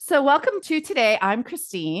So welcome to today. I'm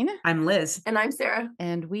Christine. I'm Liz. And I'm Sarah.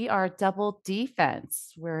 And we are Double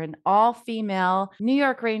D-Fense. We're an all-female New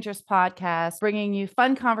York Rangers podcast, bringing you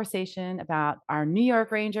fun conversation about our New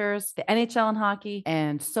York Rangers, the NHL and hockey,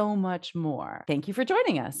 and so much more. Thank you for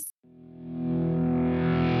joining us.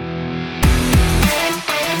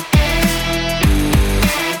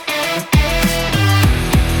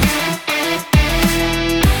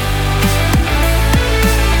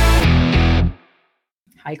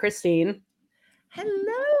 Hi, Christine.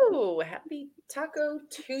 Hello. Happy Taco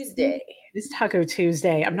Tuesday. It's Taco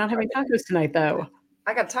Tuesday. I'm not having tacos tonight, though.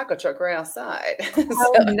 I got a taco truck right outside.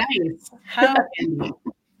 Oh, nice. How handy.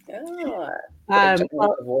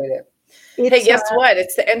 Avoid it. Hey, guess what?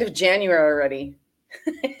 It's the end of January already.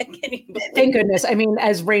 Thank goodness. I mean,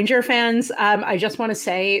 as Ranger fans, I just want to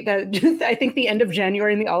say that I think the end of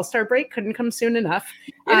January and the All-Star break couldn't come soon enough.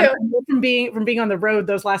 From being on the road,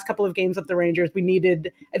 those last couple of games with the Rangers, we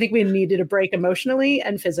needed a break emotionally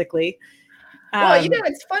and physically. Well,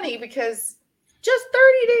 it's funny because just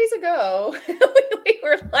 30 days ago,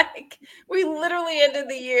 we literally ended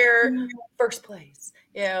the year first place,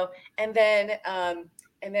 and then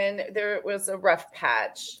there was a rough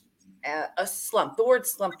patch. A slump. The word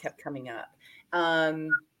slump kept coming up. So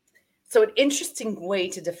an interesting way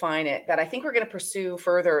to define it that I think we're going to pursue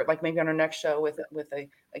further, like maybe on our next show with a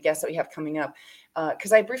guest that we have coming up.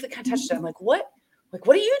 Because I briefly kind of touched on what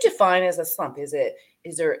do you define as a slump? Is there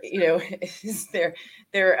a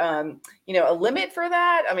limit for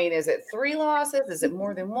that? I mean, is it 3 losses? Is it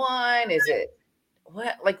more than 1? Is it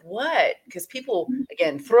what? Because people,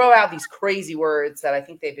 again, throw out these crazy words that I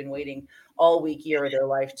think they've been waiting all week, year of their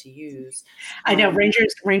life to use. I know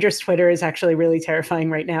Rangers Twitter is actually really terrifying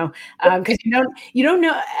right now because you don't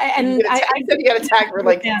know. And I said you got attacked for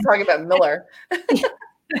talking about Miller.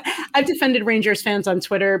 I've defended Rangers fans on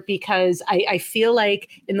Twitter because I feel like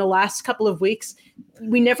in the last couple of weeks,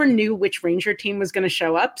 we never knew which Ranger team was going to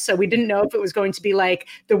show up. So we didn't know if it was going to be like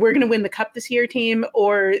the we're going to win the cup this year team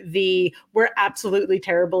or the we're absolutely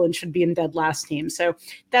terrible and should be in dead last team. So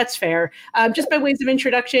that's fair. Just by ways of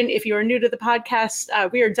introduction, if you are new to the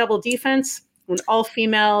podcast, we are Double D-Fense, an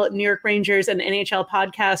all-female New York Rangers and NHL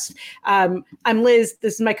podcast. I'm Liz.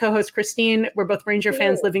 This is my co-host, Christine. We're both Ranger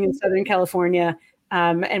fans living in Southern California.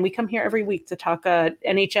 And we come here every week to talk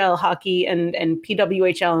NHL, hockey, and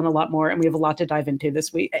PWHL and a lot more. And we have a lot to dive into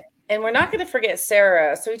this week. And we're not going to forget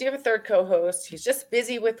Sarah. So we do have a third co-host. He's just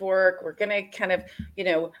busy with work. We're going to kind of,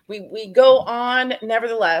 we go on.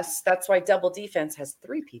 Nevertheless, that's why Double D-Fense has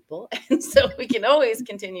 3 people. And so we can always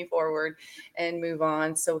continue forward and move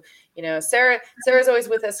on. So, Sarah's always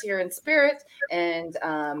with us here in spirit. And,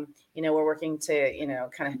 we're working to,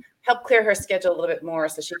 kind of help clear her schedule a little bit more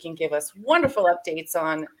so she can give us wonderful updates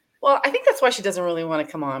on, well, I think that's why she doesn't really want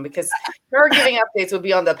to come on, because her giving updates would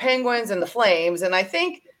be on the Penguins and the Flames. And I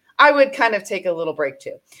think I would kind of take a little break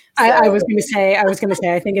too. So, I was going to say, I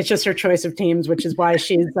think it's just her choice of teams, which is why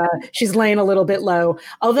she's laying a little bit low.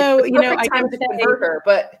 Although, I time to convert her,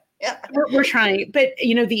 but yeah, we're trying. But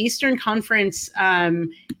the Eastern Conference,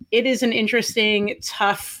 it is an interesting,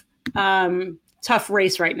 tough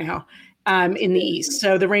race right now in the East.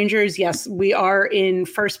 So the Rangers, yes, we are in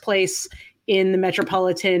first place in the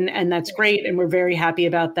Metropolitan, and that's great, and we're very happy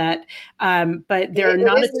about that. But there are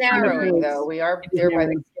not a ton narrowing, though. We are there by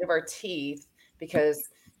the skin of our teeth because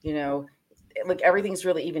everything's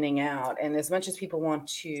really evening out. And as much as people want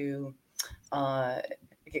to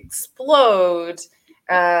explode,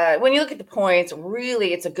 when you look at the points,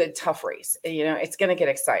 really, it's a good tough race. It's going to get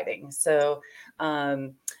exciting. So.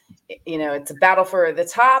 It's a battle for the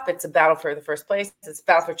top. It's a battle for the first place. It's a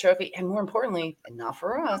battle for trophy. And more importantly, and not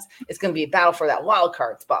for us, it's going to be a battle for that wild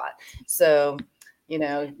card spot. So,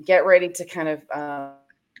 get ready to kind of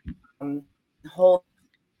hold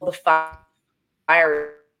the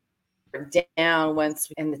fire down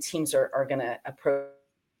and the teams are going to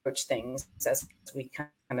approach things as we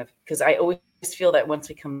kind of, because I always feel that once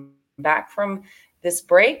we come back from this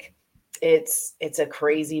break, it's a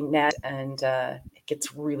crazy net and it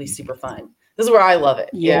gets really super fun. This is where I love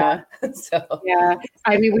it. Yeah. So yeah,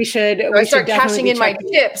 I mean, we should start cashing in my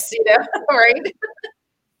chips, right?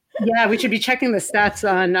 Yeah, we should be checking the stats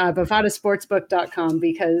on bovadasportsbook.com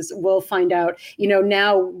because we'll find out,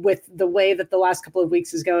 now with the way that the last couple of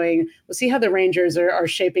weeks is going, we'll see how the Rangers are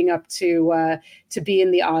shaping up to be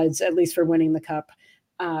in the odds, at least for winning the cup.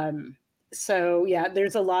 So yeah,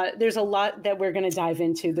 there's a lot that we're going to dive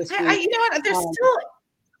into this week. You know what? There's still,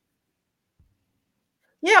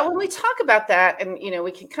 yeah. When we talk about that, and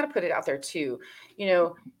we can kind of put it out there too.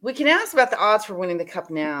 We can ask about the odds for winning the cup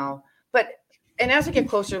now, and as we get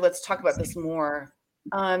closer, let's talk about this more.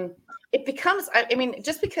 it becomes, I mean,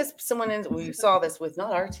 just because we saw this with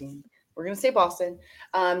not our team, we're going to say Boston.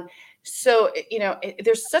 So,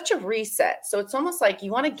 there's such a reset. So it's almost like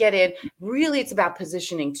you want to get in. Really, it's about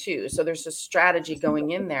positioning too. So there's a strategy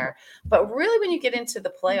going in there. But really, when you get into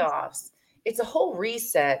the playoffs, it's a whole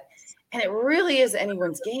reset. And it really is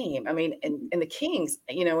anyone's game. I mean, and the Kings,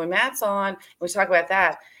 when Matt's on, we talk about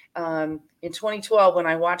that. In 2012, when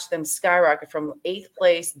I watched them skyrocket from 8th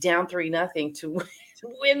place down 3-0 to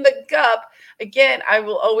win the cup, again, I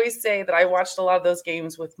will always say that I watched a lot of those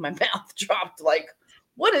games with my mouth dropped, like,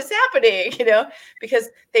 what is happening? Because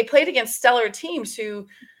they played against stellar teams who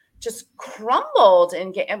just crumbled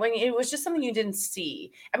and when it was just something you didn't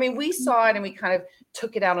see. I mean, we saw it and we kind of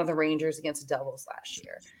took it out on the Rangers against the Devils last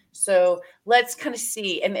year. So let's kind of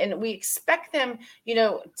see. And we expect them,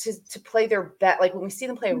 to play their best. Like when we see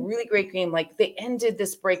them play a really great game, like they ended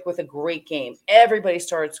this break with a great game. Everybody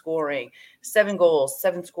started scoring 7 goals,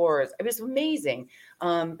 7 scores. It was amazing.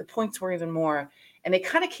 The points were even more. And they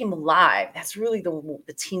kind of came alive. That's really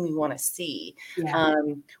the team we want to see. Yeah.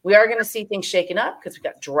 We are going to see things shaken up because we've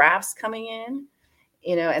got drafts coming in,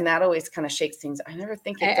 and that always kind of shakes things. I never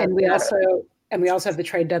think it does. And we also have the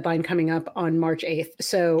trade deadline coming up on March 8th.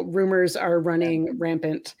 So rumors are running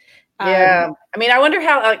rampant. Yeah. I mean, I wonder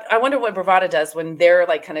what Bravada does when they're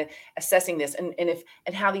like kind of assessing this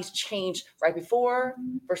and how these change right before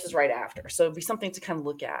versus right after. So it'd be something to kind of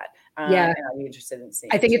look at. And I'd be interested in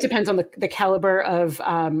seeing. I think it depends on the caliber of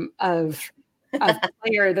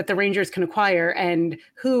player that the Rangers can acquire and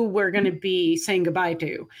who we're going to be saying goodbye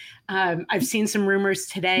to. I've seen some rumors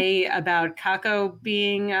today about Kakko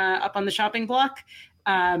being up on the shopping block.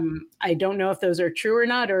 I don't know if those are true or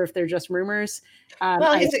not, or if they're just rumors.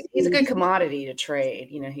 Well, he's a good commodity to trade.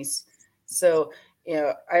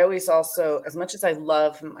 I always also, as much as I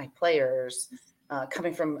love my players,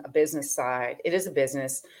 coming from a business side, it is a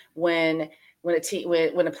business. When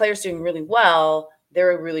a player's doing really well,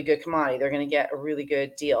 they're a really good commodity. They're going to get a really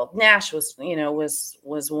good deal. Nash was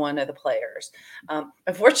one of the players.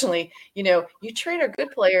 Unfortunately, you trade our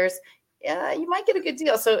good players, you might get a good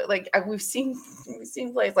deal. So like we've seen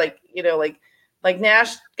plays like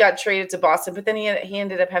Nash got traded to Boston, but then he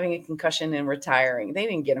ended up having a concussion and retiring. They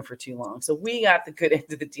didn't get him for too long. So we got the good end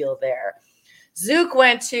of the deal there. Zook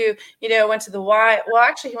went to the Y. Well,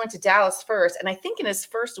 actually, he went to Dallas first. And I think in his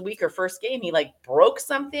first week or first game, he like broke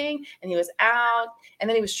something and he was out and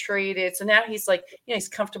then he was traded. So now he's like, he's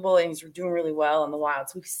comfortable and he's doing really well in the Wild.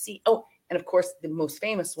 So we see, and of course, the most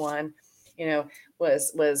famous one,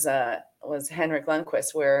 was Henrik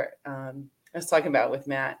Lundqvist, where I was talking about with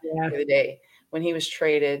Matt the other day when he was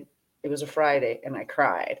traded. It was a Friday and I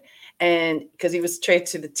cried. And because he was traded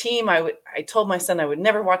to the team, I told my son I would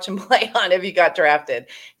never watch him play on if he got drafted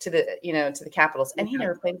to the Capitals, and he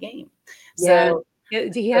never played a game. So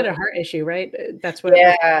he had a heart issue, right? That's what.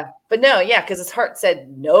 Yeah, but no, because his heart said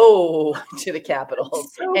no to the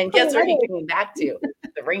Capitals, and guess where he came back to?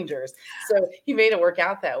 The Rangers. So he made it work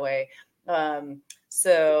out that way.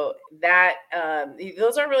 So that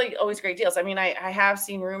those are really always great deals. I mean, I have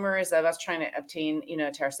seen rumors of us trying to obtain,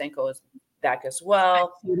 Tarasenko back as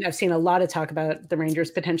well. I've seen a lot of talk about the Rangers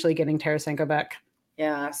potentially getting Tarasenko back.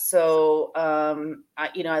 Yeah. So,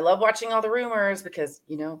 I love watching all the rumors because,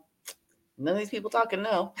 none of these people talking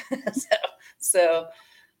no. so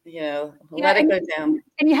let it go down.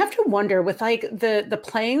 And you have to wonder with like the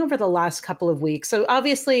playing over the last couple of weeks. So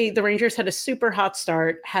obviously the Rangers had a super hot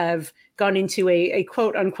start, have gone into a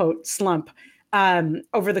quote unquote slump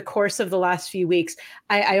over the course of the last few weeks.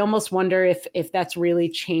 I almost wonder if that's really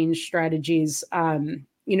changed strategies,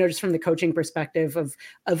 just from the coaching perspective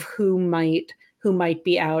of who might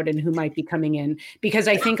be out and who might be coming in, because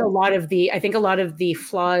I think a lot of the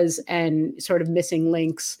flaws and sort of missing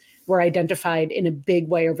links were identified in a big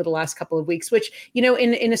way over the last couple of weeks, which,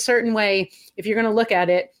 in a certain way, if you're going to look at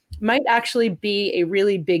it, might actually be a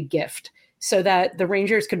really big gift, so that the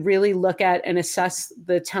Rangers could really look at and assess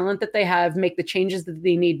the talent that they have, make the changes that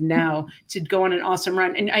they need now to go on an awesome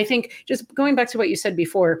run. And I think, just going back to what you said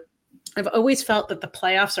before, I've always felt that the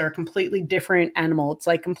playoffs are a completely different animal. It's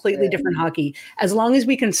like completely different hockey. As long as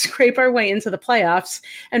we can scrape our way into the playoffs,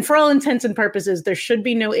 and for all intents and purposes, there should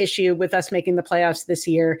be no issue with us making the playoffs this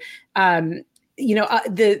year. The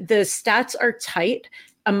stats are tight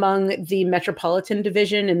among the Metropolitan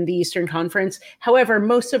Division and the Eastern Conference. However,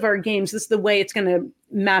 most of our games, this is the way it's going to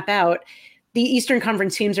map out. The Eastern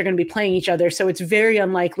Conference teams are going to be playing each other, so it's very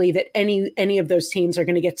unlikely that any of those teams are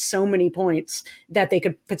going to get so many points that they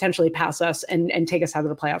could potentially pass us and take us out of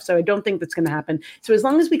the playoffs. So I don't think that's going to happen. So as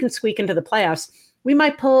long as we can squeak into the playoffs, we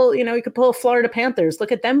might pull, we could pull Florida Panthers.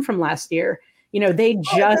 Look at them from last year. They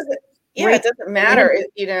just Yeah, it doesn't matter.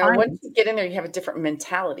 Once fine. you get in there, you have a different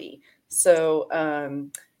mentality. So,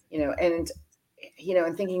 and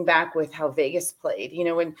thinking back with how Vegas played,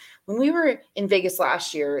 when we were in Vegas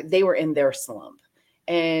last year, they were in their slump,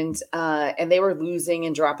 and they were losing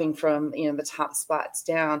and dropping from the top spots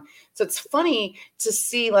down. So it's funny to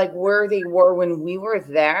see like where they were when we were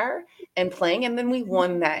there and playing, and then we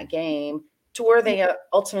won that game to where they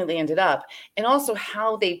ultimately ended up, and also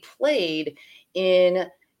how they played in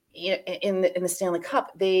in the Stanley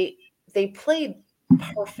Cup. They played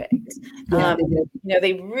perfect. Yeah, they did.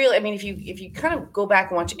 They really, I mean, if you kind of go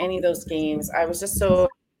back and watch any of those games, I was just so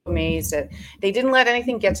amazed that they didn't let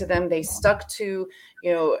anything get to them. They stuck to,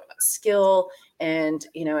 skill and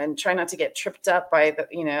try not to get tripped up by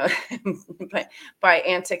by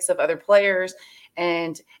antics of other players.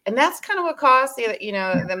 And that's kind of what cost them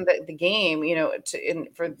the game,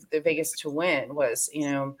 for the Vegas to win was,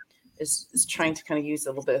 is trying to kind of use a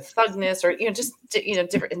little bit of thugness or just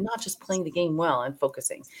different, and not just playing the game well and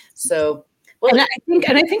focusing. So well, and I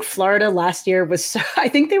think Florida last year was so, I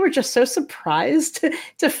think they were just so surprised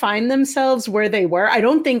to find themselves where they were. I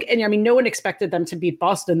don't think, and I mean, no one expected them to beat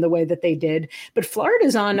Boston the way that they did, but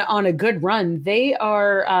Florida's on a good run. They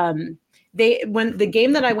are when the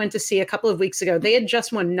game that I went to see a couple of weeks ago, they had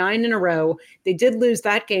just won 9 in a row. They did lose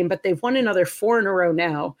that game, but they've won another 4 in a row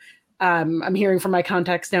now. I'm hearing from my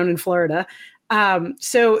contacts down in Florida.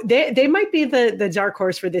 So they might be the dark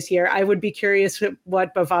horse for this year. I would be curious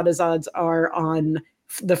what Bovada's odds are on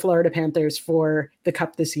the Florida Panthers for the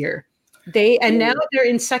Cup this year. Now they're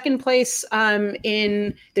in second place.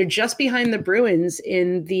 They're just behind the Bruins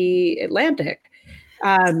in the Atlantic.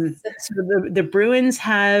 So the Bruins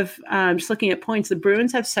have, just looking at points, the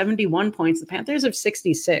Bruins have 71 points. The Panthers have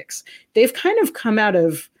 66. They've kind of come out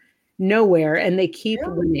of nowhere and they keep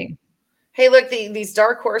winning. Hey, look, these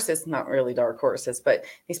dark horses, not really dark horses, but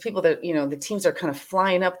these people that, the teams are kind of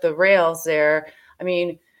flying up the rails there. I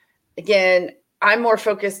mean, again, I'm more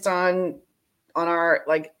focused on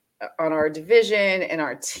our division and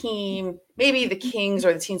our team, maybe the Kings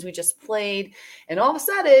or the teams we just played. And all of a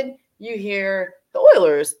sudden you hear the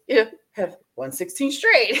Oilers have won 16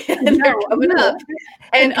 straight and they're coming up.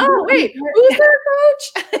 And oh, wait, who's their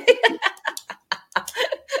coach?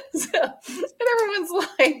 And everyone's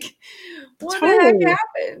like, what the heck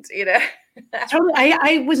happened? Totally.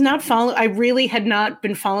 I was not following. I really had not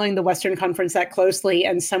been following the Western Conference that closely.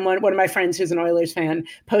 And one of my friends who's an Oilers fan,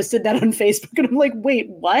 posted that on Facebook, and I'm like, wait,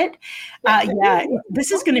 what?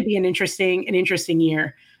 This is going to be an interesting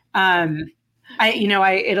year.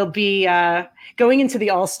 It'll be going into the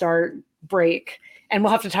All-Star break, and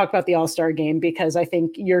we'll have to talk about the All-Star game because I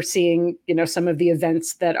think you're seeing, some of the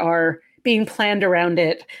events that are being planned around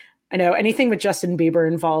it. I know anything with Justin Bieber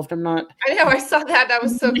involved, I'm not. I know, I saw that. I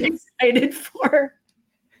was so excited for.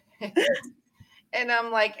 And I'm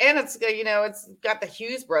like, and it's got the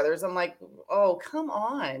Hughes brothers. I'm like, oh, come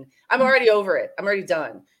on. I'm already over it. I'm already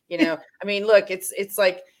done. I mean, look, it's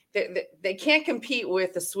like they can't compete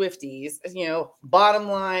with the Swifties, bottom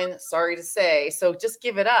line, sorry to say. So just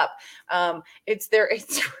give it up. It's really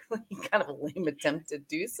kind of a lame attempt to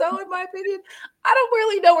do so, in my opinion. I don't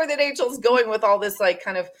really know where the NHL is going with all this, like,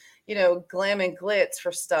 kind of, glam and glitz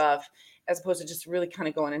for stuff, as opposed to just really kind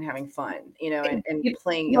of going and having fun, and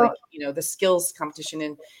playing the skills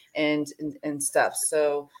competition and stuff.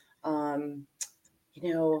 So,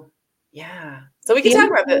 yeah. So we can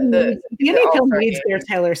talk about the NHL needs their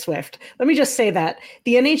Taylor Swift. Let me just say that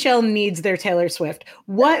the NHL needs their Taylor Swift.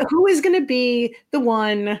 Who is going to be the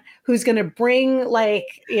one who's going to bring a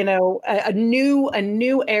new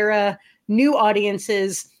era, new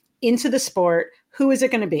audiences into the sport? Who is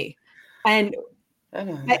it going to be? And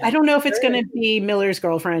I don't know if it's going to be Miller's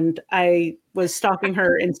girlfriend. I was stalking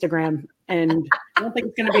her Instagram, and I don't think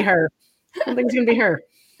it's going to be her. I don't think it's going to be her.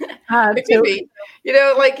 It could be,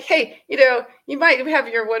 like, hey, you might have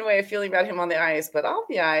your one way of feeling about him on the ice, but off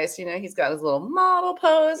the ice, he's got his little model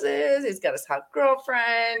poses, he's got his hot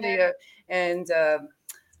girlfriend, and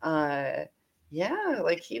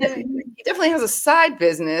he definitely has a side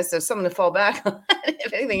business of something to fall back on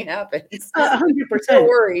if anything happens. 100%. No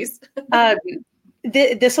worries.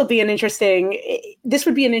 This would be an interesting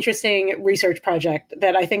research project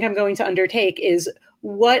that I think I'm going to undertake. Is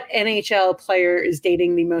what NHL player is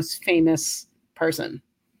dating the most famous person?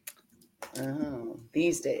 Oh,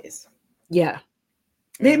 these days. Yeah.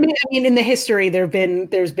 I mean, in the history,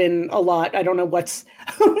 there's been a lot. I don't know what's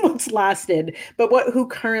lasted, but who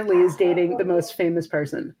currently is dating the most famous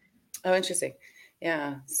person? Oh, interesting.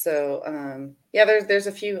 Yeah. So, there's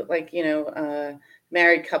a few,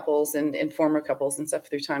 married couples and former couples and stuff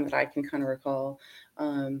through time that I can kind of recall.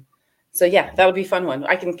 So yeah, that'll be a fun one.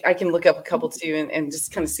 I can look up a couple too and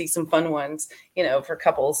just kind of see some fun ones, for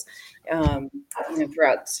couples,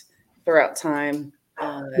 throughout time.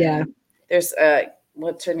 Yeah. There's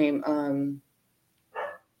what's her name?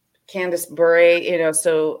 Candace Bure,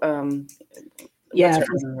 so yeah,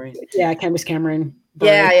 Candace Cameron.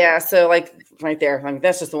 Yeah. So like right there, I mean,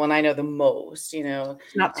 that's just the one I know the most.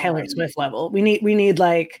 Not Taylor Swift level. We need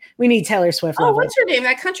Taylor Swift level. Oh, what's her name?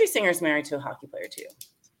 That country singer is married to a hockey player too.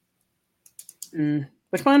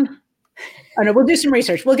 Which one? Oh no, we'll do some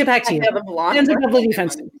research. We'll get back to you. The blonde. Double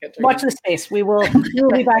D-Fense. Watch the space. We will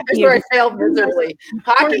be back to you. Where I failed miserably.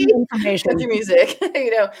 Hockey, country music.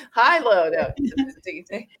 High, low. No.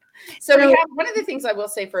 So we have one of the things I will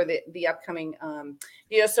say for the upcoming,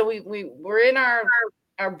 so we're in our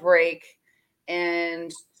break,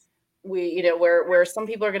 and we, where some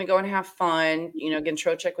people are going to go and have fun. Again,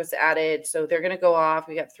 Trocheck was added, so they're going to go off.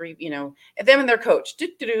 We got 3, and them and their coach,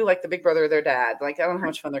 like the big brother of their dad. Like, I don't know how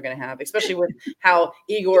much fun they're going to have, especially with how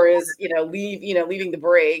Igor is, leaving the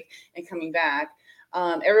break and coming back.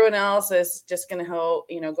 Everyone else is just going to go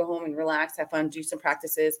home and relax, have fun, do some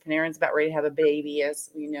practices. Panarin's about ready to have a baby, as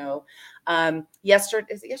we know.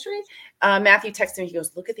 Yesterday? Matthew texted me. He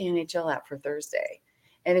goes, "Look at the NHL app for Thursday,"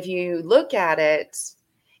 and if you look at it,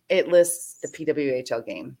 it lists the PWHL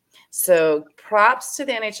game. So props to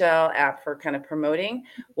the NHL app for kind of promoting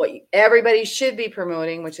what everybody should be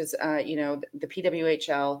promoting, which is, the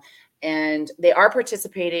PWHL. And they are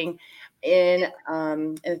participating in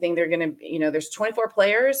the thing. They're going to, there's 24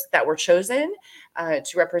 players that were chosen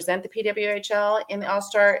to represent the PWHL in the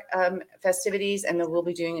All-Star festivities. And then we'll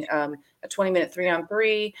be doing a 20-minute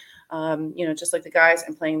 3-on-3, just like the guys,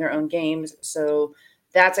 and playing their own games. So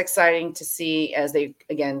that's exciting to see, as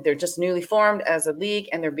they're just newly formed as a league,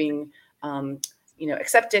 and they're being,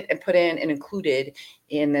 accepted and put in and included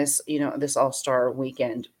in this, this All-Star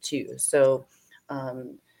weekend too. So,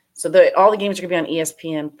 all the games are going to be on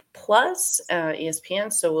ESPN Plus,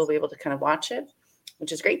 ESPN. So we'll be able to kind of watch it,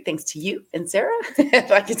 which is great. Thanks to you and Sarah,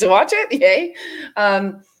 if I get to watch it, yay!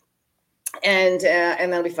 And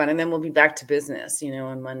that'll be fun. And then we'll be back to business,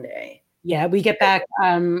 on Monday. Yeah, we get back.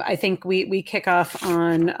 I think we kick off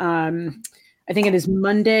on, I think it is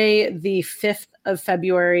Monday, the 5th of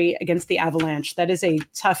February against the Avalanche. That is a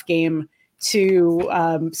tough game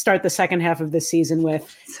to start the second half of the season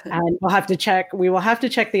with. And we will have to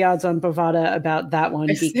check the odds on Bovada about that one.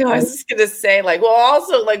 I was just going to say,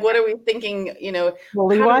 also, what are we thinking, how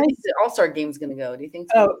the All-Star game's going to go? Do you think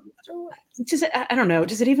so? I don't know.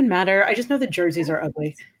 Does it even matter? I just know the jerseys are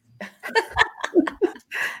ugly.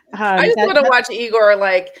 I just want to watch Igor,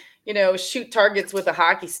 shoot targets with a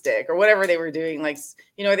hockey stick or whatever they were doing.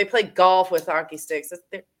 They play golf with hockey sticks.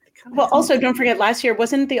 Well, also don't forget, last year,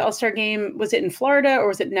 wasn't the All-Star game, was it in Florida or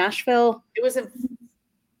was it Nashville? It was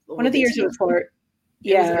one of the years it was Florida.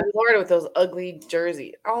 Yeah. It was in Florida with those ugly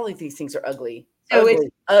jerseys. All of these things are ugly. So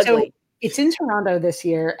ugly. So it's in Toronto this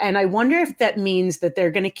year, and I wonder if that means that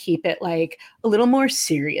they're going to keep it a little more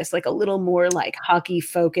serious, a little more hockey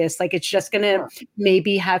focused. It's just going to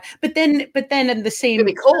maybe have, but then in the same, it'll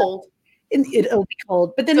be cold. It'll be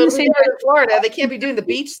cold, but then in the same time, in Florida, they can't be doing the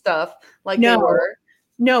beach stuff they were.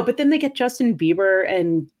 No, but then they get Justin Bieber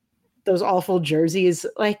and those awful jerseys.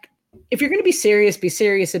 If you're going to be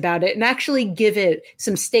serious about it and actually give it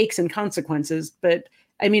some stakes and consequences. But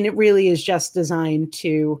I mean, it really is just designed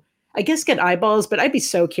to, I guess, get eyeballs. But I'd be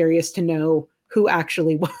so curious to know who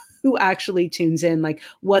actually tunes in,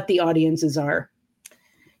 what the audiences are.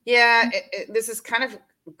 Yeah, this is kind of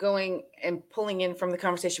going and pulling in from the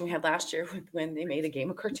conversation we had last year when they made a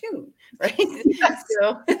game of cartoon, right? Yes.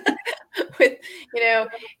 So with,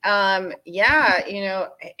 it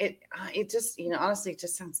just, honestly, it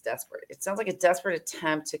just sounds desperate. It sounds like a desperate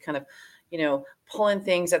attempt to kind of, pull in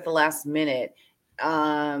things at the last minute.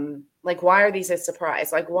 Why are these a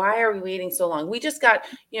surprise? Why are we waiting so long? We just got,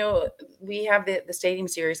 we have the stadium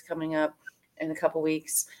series coming up in a couple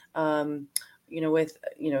weeks, with,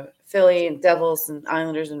 Philly and Devils and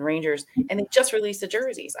Islanders and Rangers, and they just released the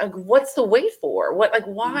jerseys. What's the wait for?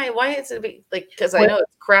 Why is it because I know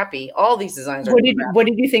it's crappy. All these designs are crappy. What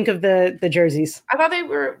did you think of the jerseys? I thought they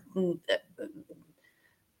were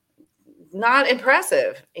not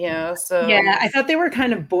impressive, so. Yeah, I thought they were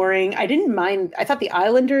kind of boring. I didn't mind. I thought the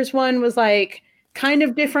Islanders one was kind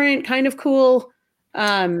of different, kind of cool.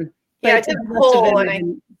 I did the poll, and I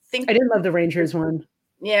didn't love the Rangers one.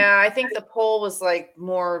 Yeah, I think the poll was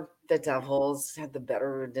more the Devils had the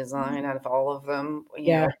better design out of all of them.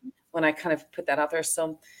 You know, when I kind of put that out there.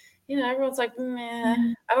 So, everyone's like,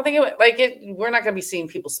 meh. I don't think it we're not going to be seeing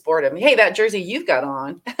people sport them. Hey, that jersey you've got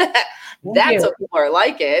on, That's what people are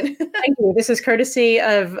liking. Thank you. This is courtesy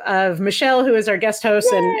of Michelle, who is our guest host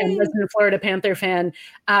and resident Florida Panther fan.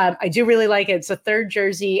 I do really like it. It's a third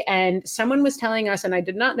jersey. And someone was telling us, and I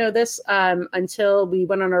did not know this until we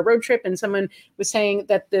went on our road trip, and someone was saying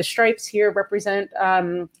that the stripes here represent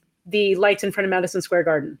the lights in front of Madison Square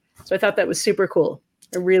Garden. So I thought that was super cool.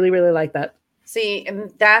 I really, really like that. See,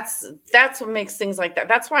 and that's what makes things like that.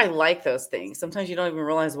 That's why I like those things. Sometimes you don't even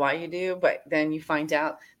realize why you do, but then you find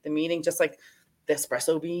out the meaning, just like the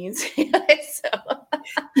espresso beans. Oh,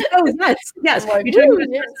 yes. Like, you talking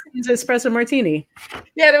about espresso martini.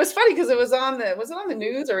 Yeah, and it was funny because it was on the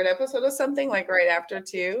news or an episode of something like right after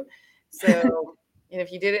too. So,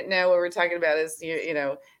 if you didn't know, what we're talking about is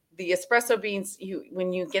the espresso beans.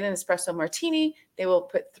 When you get an espresso martini, they will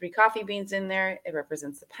put 3 coffee beans in there. It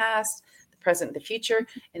represents the past, present, the future,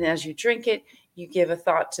 and as you drink it, you give a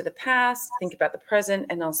thought to the past, think about the present,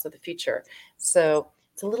 and also the future. So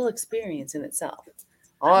it's a little experience in itself.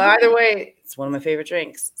 Either way, it's one of my favorite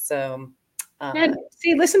drinks. So and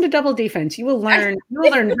see, listen to Double D-Fense. You will learn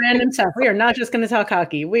random stuff. We are not just going to talk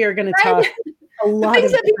hockey. We are going to talk a lot of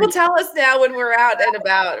things that people things. tell us now when we're out and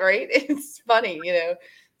about, right? It's funny,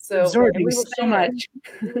 So absorbing so much.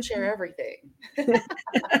 We will share everything.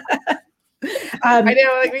 I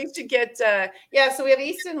know, like we should get so we have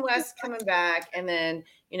East and West coming back, and then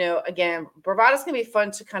again, Bravada's gonna be fun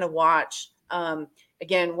to kind of watch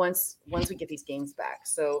again once we get these games back.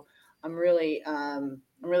 So I'm really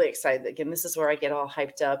excited. Again, this is where I get all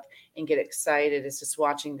hyped up and get excited, is just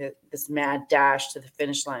watching this mad dash to the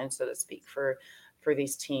finish line, so to speak, for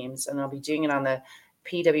these teams. And I'll be doing it on the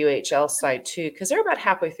PWHL side too, because they're about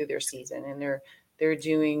halfway through their season, and they're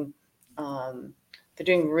doing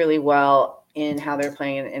really well in how they're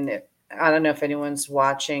playing. And I don't know if anyone's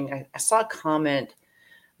watching. I saw a comment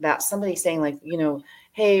about somebody saying, like,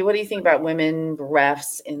 hey, what do you think about women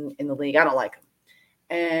refs in the league? I don't like them.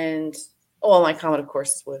 And my comment, of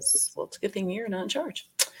course, was, well, it's a good thing you're not in charge.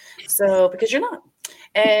 So, because you're not.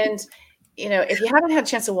 And, if you haven't had a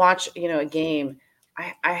chance to watch, a game,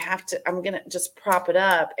 I'm going to just prop it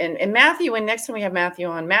up. And Matthew, and next time we have Matthew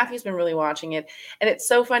on, Matthew's been really watching it. And it's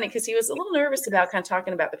so funny because he was a little nervous about kind of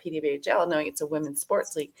talking about the PWHL, knowing it's a women's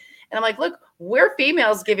sports league. And I'm like, look, we're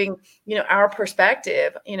females giving, our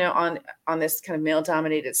perspective, on this kind of male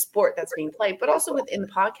dominated sport that's being played, but also within the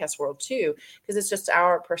podcast world too, because it's just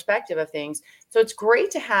our perspective of things. So it's great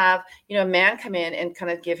to have, a man come in and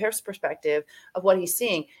kind of give his perspective of what he's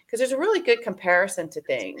seeing, because there's a really good comparison to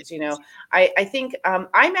things. I think I'm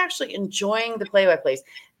actually enjoying the play-by-plays.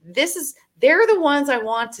 They're the ones I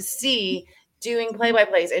want to see doing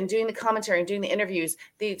play-by-plays and doing the commentary and doing the interviews.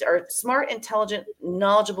 These are smart, intelligent,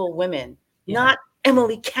 knowledgeable women, not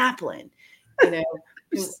Emily Kaplan.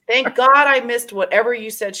 Thank God I missed whatever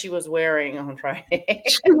you said she was wearing on Friday.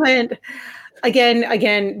 She went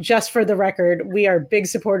again, just for the record, we are big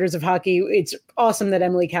supporters of hockey. It's awesome that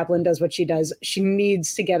Emily Kaplan does what she does. She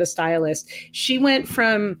needs to get a stylist. She went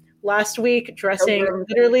from last week dressing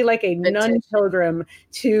literally like a nun pilgrim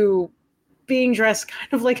to being dressed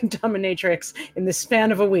kind of like a dominatrix in the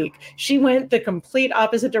span of a week. She went the complete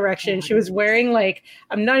opposite direction. She was wearing, like,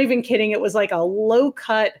 I'm not even kidding, it was like a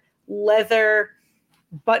low-cut leather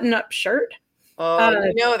button-up shirt.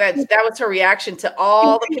 That was her reaction to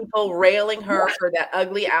all the people railing her for that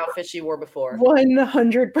ugly outfit she wore before.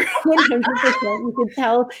 100%. You could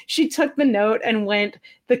tell she took the note and went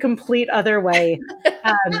the complete other way.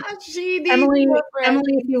 Emily,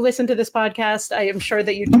 if you listen to this podcast, I am sure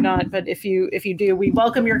that you do not, but if you do, we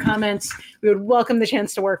welcome your comments. We would welcome the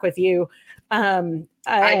chance to work with you. I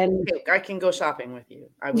can go shopping with you.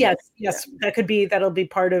 Yes, that'll be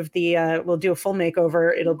part of the. We'll do a full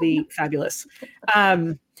makeover. It'll be fabulous.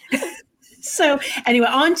 So anyway,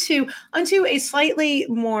 on to a slightly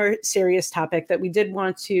more serious topic that we did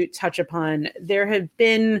want to touch upon. There have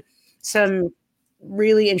been some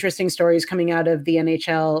really interesting stories coming out of the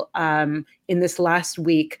NHL in this last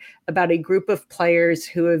week about a group of players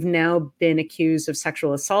who have now been accused of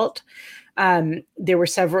sexual assault. There were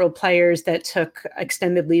several players that took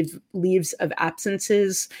extended leaves of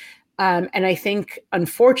absences. And I think,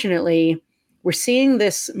 unfortunately, we're seeing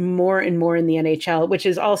this more and more in the NHL, which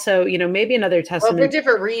is also, maybe another testament. Well, for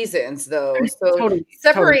different reasons, though. So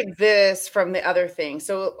separate this from the other thing.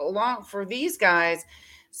 So for these guys,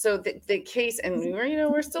 so the case, and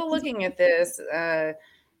we're still looking at this,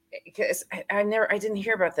 because I didn't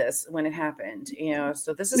hear about this when it happened,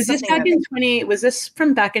 so this is was this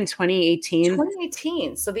from back in 2018?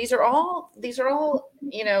 2018. So these are all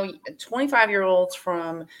 25-year-olds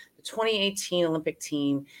from the 2018 Olympic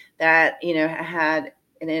team that had,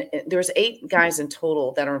 and there was 8 guys in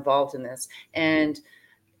total that are involved in this. And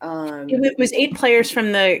It was 8 players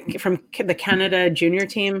from the Canada junior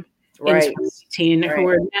team in Right. 2018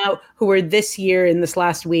 who were this year in this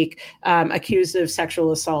last week accused of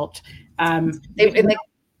sexual assault.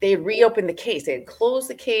 They reopened the case. They had closed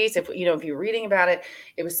the case. If you're reading about it,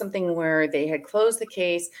 it was something where they had closed the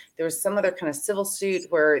case. There was some other kind of civil suit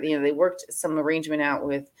where they worked some arrangement out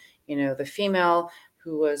with the female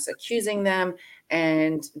who was accusing them,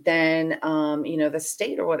 and then the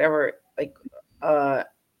state or whatever, or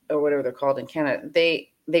whatever they're called in Canada,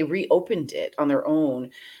 they reopened it on their own.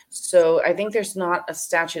 So I think there's not a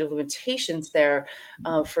statute of limitations there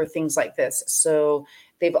for things like this. So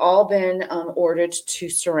they've all been ordered to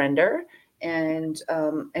surrender, and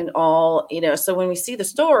all, so when we see the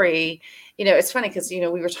story, it's funny because, we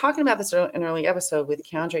were talking about this in an early episode with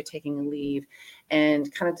Keandre taking a leave,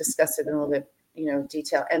 and kind of discussed it in a little bit,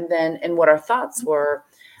 detail. And what our thoughts were,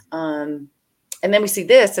 and then we see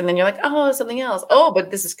this, and then you're like, oh, something else. Oh, but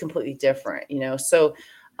this is completely different, So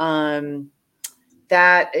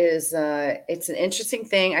that is, it's an interesting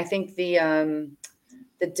thing. I think the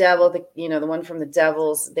Devil, the one from the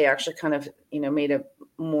Devils, they actually kind of, made a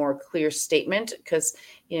more clear statement because,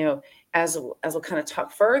 as we'll kind of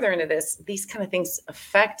talk further into this, these kind of things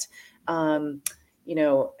affect,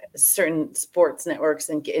 certain sports networks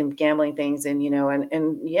and gambling things. And,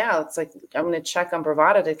 yeah, it's like, I'm going to check on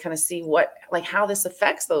Bravada to kind of see how this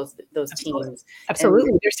affects those teams.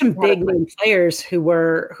 Absolutely. There's some big name players who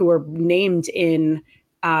were named in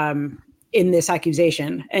this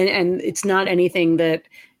accusation. And it's not anything that,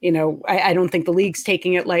 I don't think the league's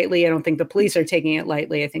taking it lightly. I don't think the police are taking it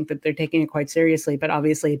lightly. I think that they're taking it quite seriously, but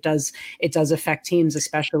obviously it does affect teams,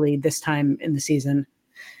 especially this time in the season.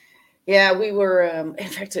 Yeah, we were, in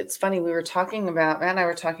fact, it's funny. We were talking about, Matt and I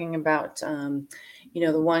were talking about, the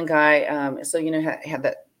one guy,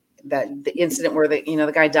 had the incident where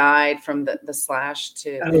the guy died from the slash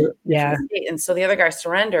to, yeah. And so the other guy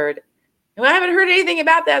surrendered. And I haven't heard anything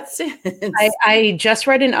about that since. I just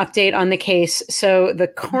read an update on the case. So the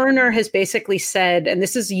coroner has basically said, and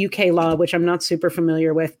this is UK law, which I'm not super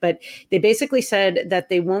familiar with, but they basically said that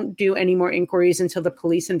they won't do any more inquiries until the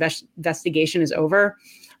police investigation is over.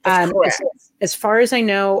 As far as I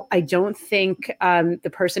know, I don't think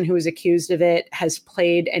the person who was accused of it has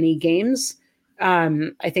played any games.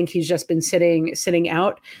 I think he's just been sitting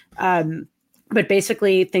out. But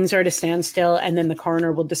basically, things are at a standstill, and then the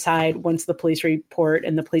coroner will decide once the police report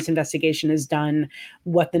and the police investigation is done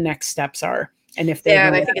what the next steps are. And if they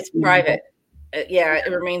and I think it's private. It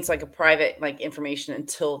remains like a private information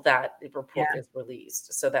until that report is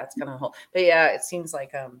released. So that's kind of whole. But it seems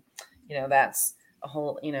like that's a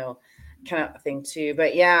whole kind of thing too.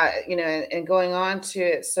 But and going on to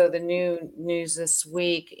it, so the new news this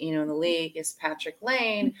week in the league is Patrick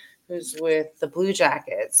Lane, who's with the Blue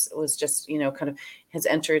Jackets, was just kind of has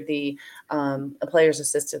entered the a players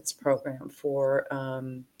assistance program for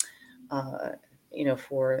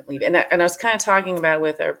for leave. And I was kind of talking about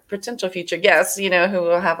with our potential future guests, who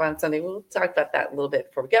we'll have on Sunday. We'll talk about that a little bit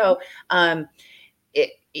before we go.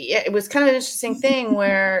 It was kind of an interesting thing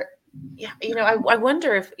where I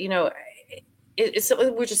wonder if it's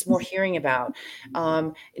something we're just more hearing about.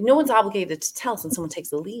 No one's obligated to tell us when someone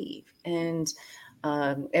takes a leave, and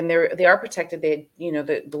they are protected. They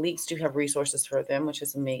the leagues do have resources for them, which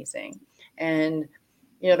is amazing. And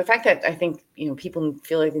the fact that I think people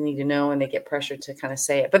feel like they need to know, and they get pressured to kind of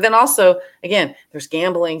say it. But then also, again, there's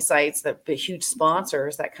gambling sites that huge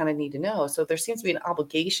sponsors that kind of need to know. So there seems to be an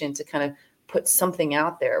obligation to kind of put something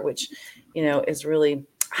out there, which is really,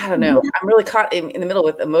 I don't know. I'm really caught in the middle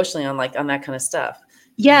with emotionally on that kind of stuff.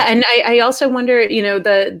 Yeah. And I also wonder,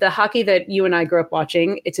 the hockey that you and I grew up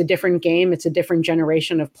watching, it's a different game. It's a different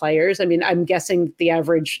generation of players. I mean, I'm guessing the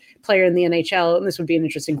average player in the NHL, and this would be an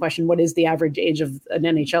interesting question, what is the average age of an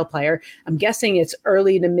NHL player? I'm guessing it's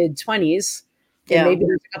early to mid 20s. And maybe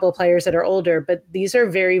there's a couple of players that are older, but these are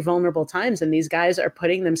very vulnerable times. And these guys are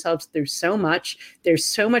putting themselves through so much. There's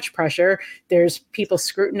so much pressure. There's people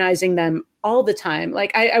scrutinizing them all the time.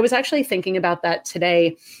 Like I was actually thinking about that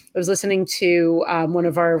today. I was listening to one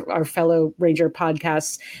of our fellow Ranger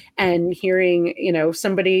podcasts and hearing,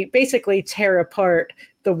 somebody basically tear apart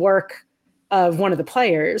the work of one of the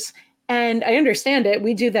players. And I understand it.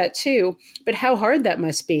 We do that too. But how hard that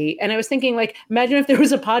must be. And I was thinking, imagine if there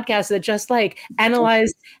was a podcast that just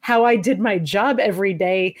analyzed how I did my job every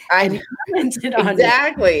day. And commented on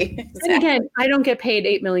Exactly. And again, I don't get paid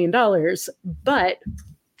 $8 million, but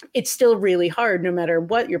it's still really hard no matter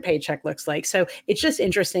what your paycheck looks like. So it's just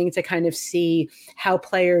interesting to kind of see how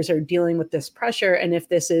players are dealing with this pressure, and if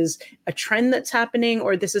this is a trend that's happening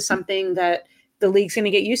or this is something that the league's going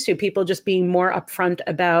to get used to, people just being more upfront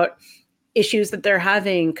about issues that they're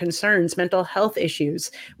having, concerns, mental health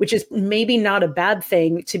issues, which is maybe not a bad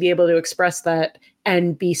thing to be able to express that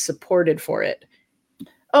and be supported for it.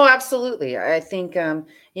 Oh, absolutely. I think,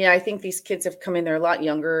 I think these kids have come in there a lot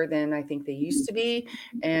younger than I think they used to be.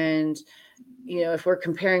 And, if we're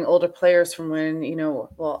comparing older players from when,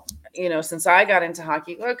 since I got into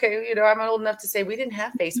hockey, okay, I'm old enough to say we didn't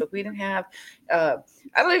have Facebook. We didn't have, I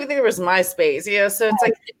don't even think there was MySpace, so it's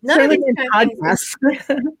like none of these kind of things.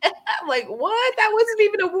 I'm like, what? That wasn't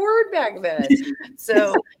even a word back then.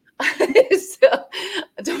 So,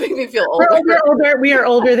 don't make me feel older. We are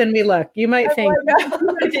older than we look. You might think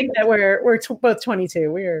that we're both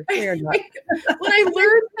 22. We are not. When I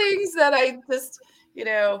learned things that I just,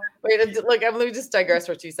 let me just digress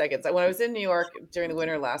for 2 seconds. When I was in New York during the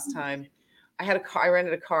winter last time, I had a car. I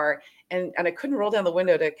rented a car, and I couldn't roll down the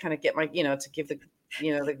window to kind of get my, to give the,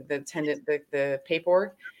 the attendant the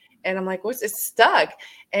paperwork. And I'm like, it's stuck,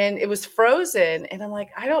 and it was frozen. And I'm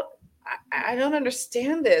like, I don't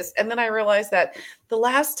understand this. And then I realized that the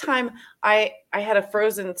last time I had a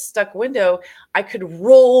frozen stuck window, I could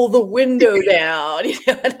roll the window down,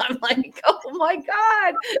 and I'm like, oh my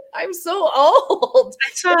God, I'm so old. I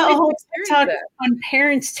saw a whole talk on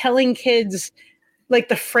parents telling kids like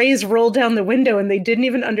the phrase roll down the window, and they didn't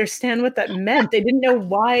even understand what that meant. They didn't know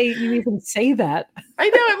why you even say that. I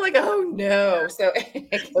know. I'm like, oh no. So,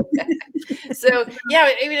 so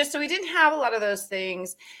we didn't have a lot of those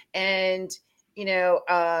things. And, and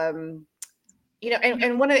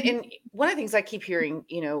one of the things I keep hearing,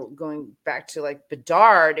 going back to like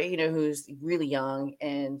Bedard, who's really young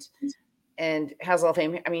and has a lot of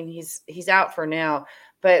fame. I mean, he's out for now,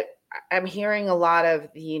 but I'm hearing a lot of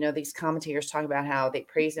these commentators talking about how they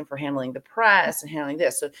praise him for handling the press and handling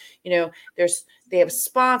this. So, they have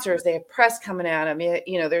sponsors, they have press coming at them.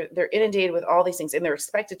 They're inundated with all these things, and they're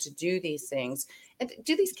expected to do these things. And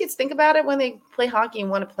do these kids think about it when they play hockey and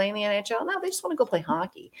want to play in the NHL? No, they just want to go play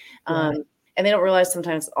hockey. Right. And they don't realize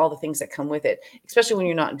sometimes all the things that come with it, especially when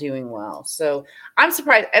you're not doing well. So I'm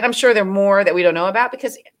surprised, and I'm sure there are more that we don't know about,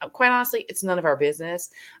 because quite honestly, it's none of our business.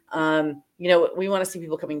 We want to see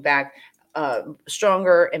people coming back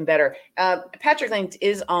stronger and better. Patrick Lane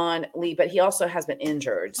is on leave, but he also has been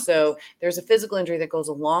injured. So there's a physical injury that goes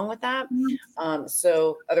along with that.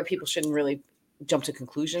 So other people shouldn't really jump to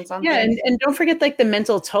conclusions on things. And don't forget like the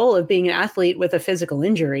mental toll of being an athlete with a physical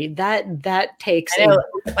injury that takes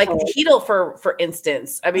like Heedle for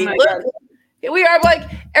instance. I mean, look, we are like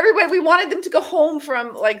everybody. We wanted them to go home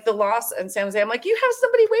from like the loss in San Jose. I'm like, you have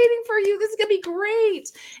somebody waiting for you. This is gonna be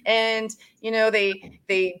great. And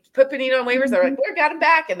they put Benito on waivers. They're like, we got him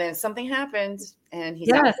back, and then something happened, and he's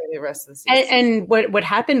out for the rest of the season. And what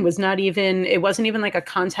happened was it wasn't even like a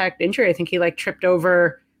contact injury. I think he like tripped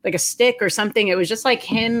over like a stick or something. It was just like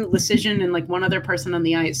him, Lecision, and like one other person on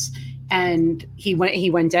the ice, and he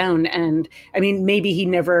went down. And I mean, maybe he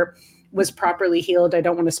never was properly healed. I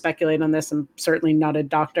don't want to speculate on this. I'm certainly not a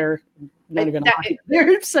doctor, not even a hockey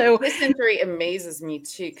player. So this injury amazes me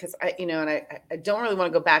too, because I don't really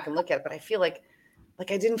want to go back and look at it, but I feel like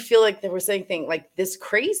I didn't feel like there was anything like this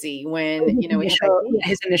crazy when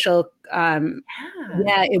his initial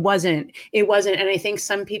it wasn't. And I think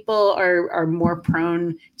some people are more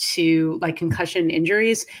prone to like concussion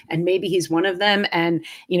injuries, and maybe he's one of them. And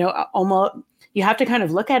almost you have to kind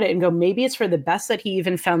of look at it and go, maybe it's for the best that he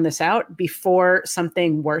even found this out before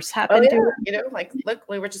something worse happened to him. Like look,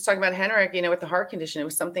 we were just talking about Henrik, with the heart condition. It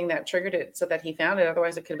was something that triggered it so that he found it.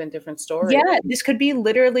 Otherwise it could have been a different story. Yeah, this could be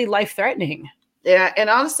literally life-threatening. Yeah, and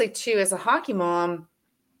honestly, too, as a hockey mom,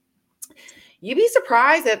 you'd be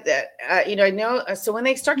surprised that I know. So when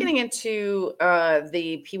they start getting into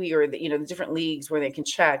the PWHL or the different leagues where they can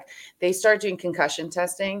check, they start doing concussion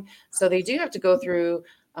testing. So they do have to go through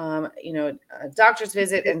a doctor's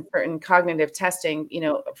visit and cognitive testing,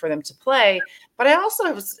 for them to play. But I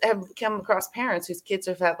also have come across parents whose kids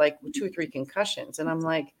have had like 2 or 3 concussions, and I'm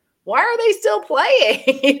like, why are they still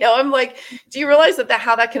playing? I'm like, do you realize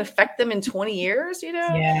how that can affect them in 20 years?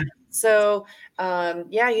 Yeah. So,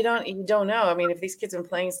 you don't know. I mean, if these kids have been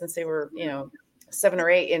playing since they were, 7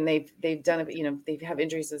 or 8, and they've done it, they have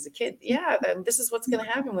injuries as a kid. Yeah, this is what's going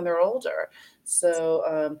to happen when they're older.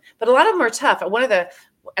 So, but a lot of them are tough. One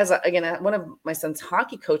of my son's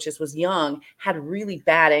hockey coaches was young, had really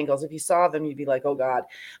bad ankles. If you saw them, you'd be like, oh God.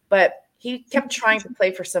 But he kept trying to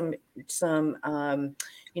play for some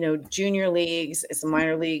junior leagues, some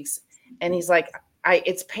minor leagues. And he's like,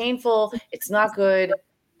 it's painful. It's not good,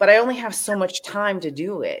 but I only have so much time to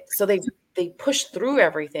do it. So they push through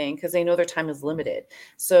everything because they know their time is limited.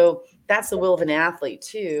 So that's the will of an athlete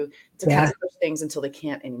too, to kind of push things until they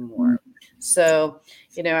can't anymore. So,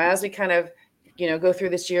 as we kind of, go through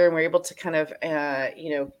this year and we're able to kind of,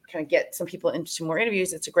 kind of get some people into more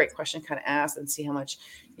interviews, it's a great question to kind of ask and see how much,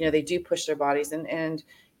 they do push their bodies. And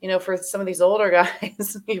for some of these older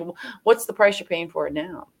guys, what's the price you're paying for it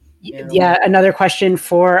now? Yeah. Another question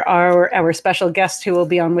for our special guest who will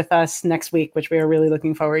be on with us next week, which we are really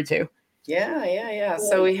looking forward to. Yeah.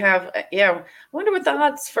 So we have, I wonder what the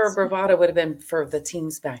odds for Bravado would have been for the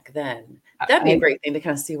teams back then. That'd be a great thing to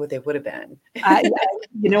kind of see what they would have been.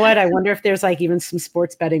 You know what? I wonder if there's like even some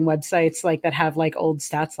sports betting websites like that have like old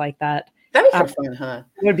stats like that. That'd be fun, huh?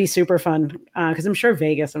 It would be super fun because I'm sure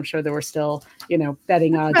there were still,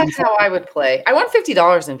 betting odds. That's how I would play. I won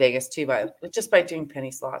 $50 in Vegas too, just by doing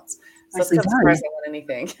penny slots. So it's not surprising I won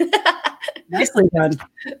anything. Nicely done.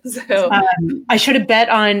 So I should have bet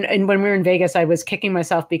on, and when we were in Vegas, I was kicking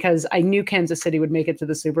myself because I knew Kansas City would make it to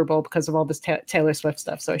the Super Bowl because of all this Taylor Swift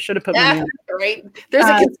stuff. So I should have put money on. Right. There's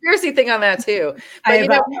a conspiracy thing on that too. But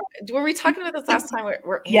were we talking about this last time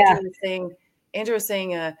where Andrew was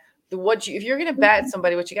saying, if you're going to bet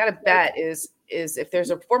somebody, what you got to bet is if there's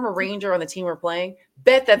a former Ranger on the team we're playing,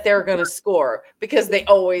 bet that they're going to score because they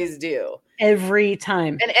always do. Every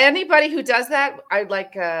time. And anybody who does that, I'd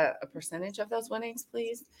like a percentage of those winnings,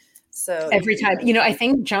 please. So every time, I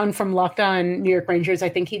think John from Locked On New York Rangers, I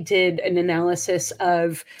think he did an analysis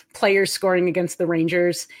of players scoring against the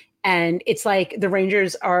Rangers. And it's like the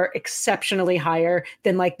Rangers are exceptionally higher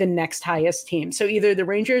than like the next highest team. So either the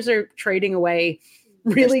Rangers are trading away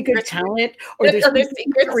really good talent or there's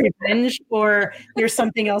revenge or there's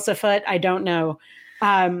something else afoot. I don't know.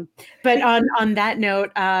 But on that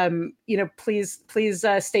note, please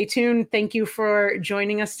stay tuned. Thank you for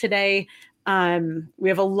joining us today. We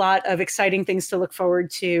have a lot of exciting things to look forward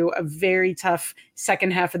to, a very tough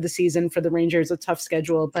second half of the season for the Rangers, a tough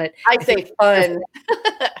schedule, but I say fun.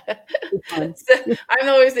 I'm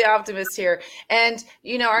always the optimist here. And,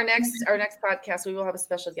 our next podcast, we will have a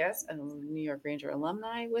special guest, a New York Ranger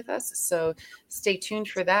alumni with us. So stay tuned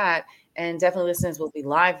for that. And definitely listeners will be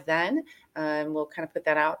live then. We'll kind of put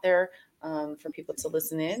that out there for people to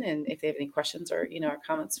listen in. And if they have any questions or, or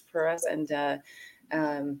comments for us, and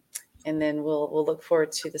then we'll look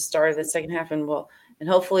forward to the start of the second half, and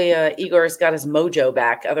hopefully Igor's got his mojo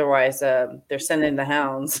back. Otherwise, they're sending the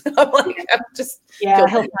hounds. He'll find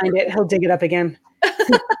it. He'll dig it up again.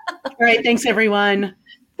 All right. Thanks, everyone.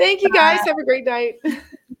 Thank you, guys. Have a great night.